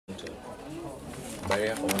Habari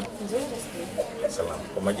yako mama? Nzuri. Salama.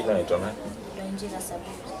 Kwa majina unaitwa nani? Mwanjira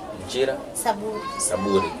Zaburi. Mwanjira Zaburi.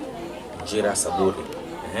 Zaburi. Mwanjira Zaburi.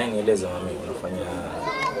 Nieleze mami, unafanya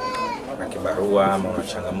na kibarua ama una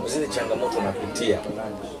changamoto? Zile changamoto unapitia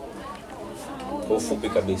kwa ufupi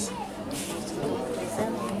kabisa.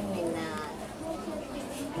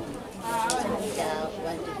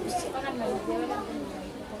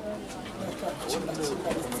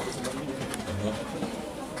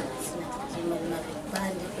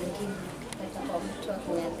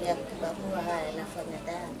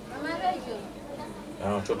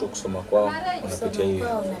 Na watoto kusoma kwao unapitia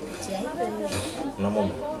hiyo. Na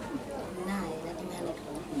mume?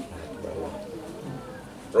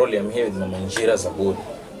 Rolly, I'm here with Mwanjira Zaburi.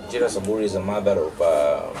 Mwanjira Zaburi is a mother of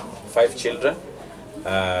 5 children.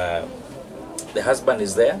 The husband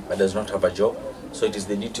is there but does not have a job, so it is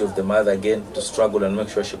the duty of the mother again to struggle and make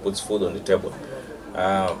sure she puts food on the table.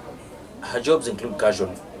 Her jobs include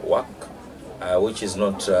casual work, which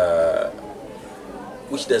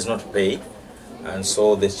does not pay, and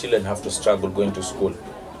so the children have to struggle going to school.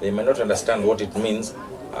 They may not understand what it means,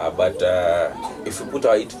 but if we put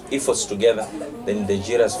our efforts together, then the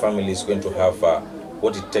Jira's family is going to have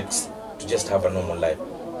what it takes to just have a normal life.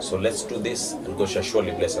 So let's do this, and God shall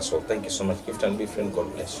surely bless us all. Thank you so much. Gift and be friend.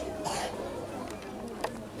 God bless you.